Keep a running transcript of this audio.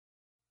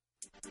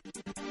Hi,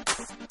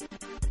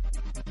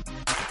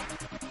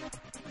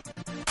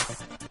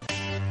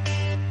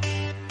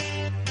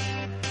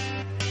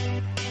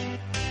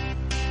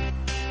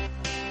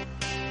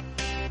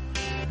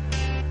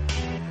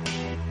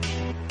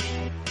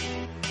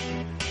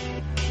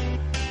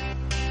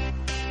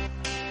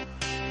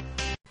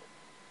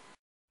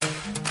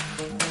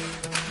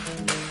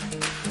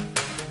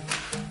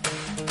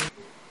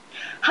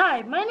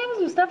 my name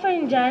is Mustapha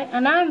Njie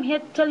and I am here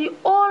to tell you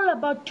all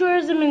about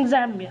tourism in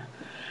Zambia.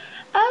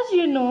 As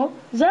you know,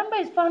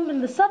 Zambia is found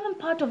in the southern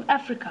part of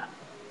Africa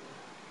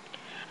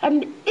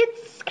and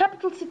its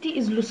capital city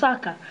is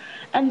Lusaka,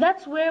 and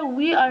that's where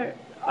we are.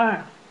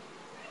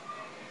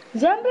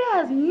 Zambia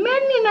has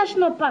many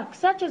national parks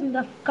such as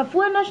the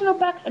Kafue National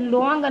Park and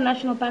Luanga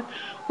National Park,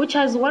 which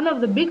has one of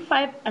the big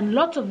 5 and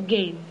lots of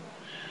game.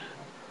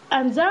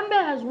 And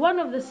Zambia has one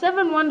of the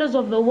 7 wonders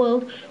of the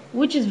world,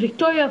 which is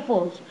Victoria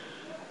Falls.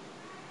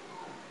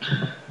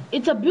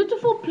 It's a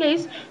beautiful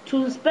place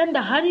to spend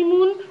a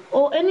honeymoon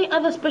or any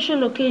other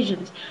special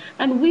occasions,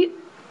 and we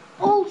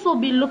also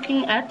be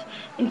looking at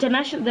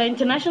the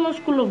International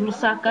School of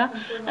Lusaka,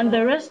 and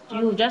the rest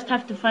you'll just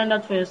have to find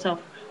out for yourself.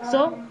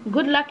 So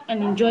good luck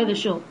and enjoy the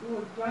show.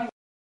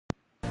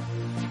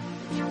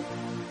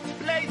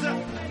 Blazer,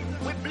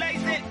 we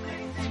blaze it,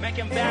 make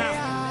him bounce.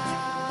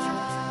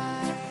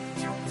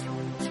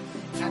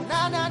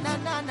 Na na na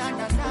na na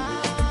na na.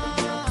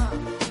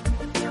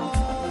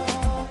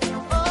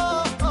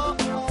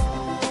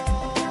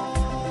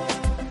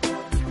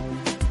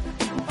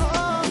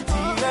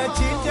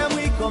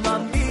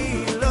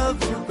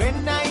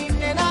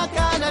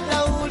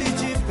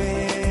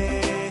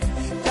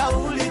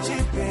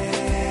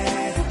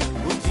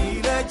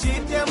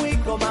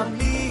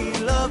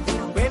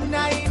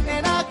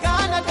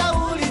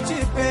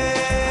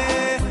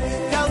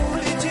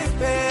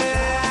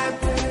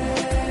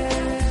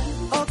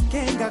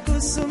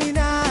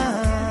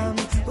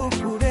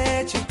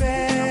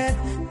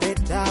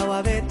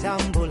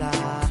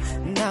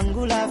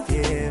 Nangula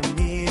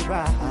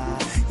fiemira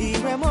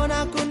iwe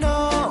mona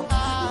kuno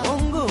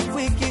Mungu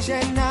fikishe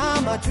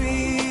na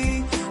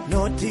matwi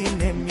noti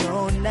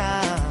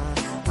nemiona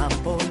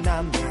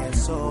ampona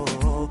meso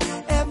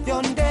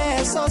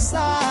efyonde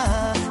sosa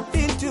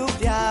bintu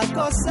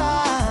vyako sa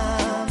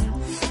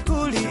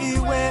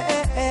kuliwe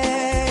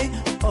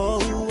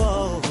oh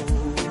oh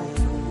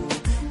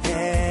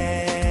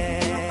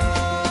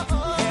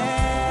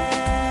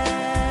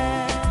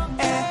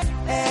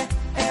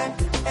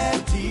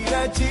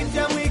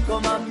Chinja mwiko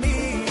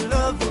mami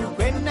love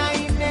when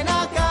I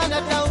nena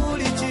kana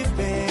tauli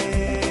chipe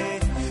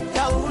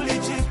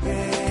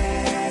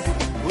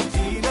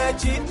Ujina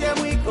chinja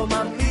mwiko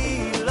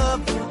mami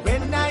love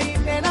when I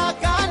nena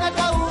kana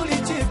tauli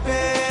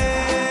chipe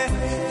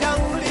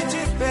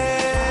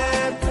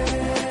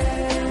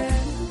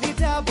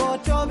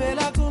Nitaboto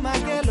bela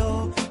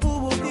kumakelo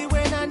ubuki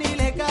wena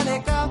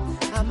nilekaleka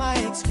ama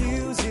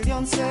excuse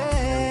ilionse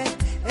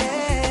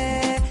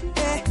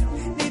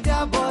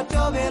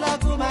Boto bela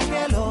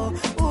kumakelo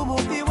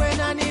ubupi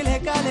wena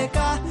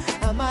nilekaleka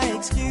ama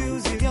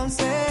excuse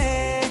ilionse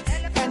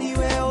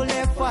kaniwe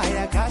ole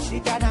fire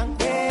kashika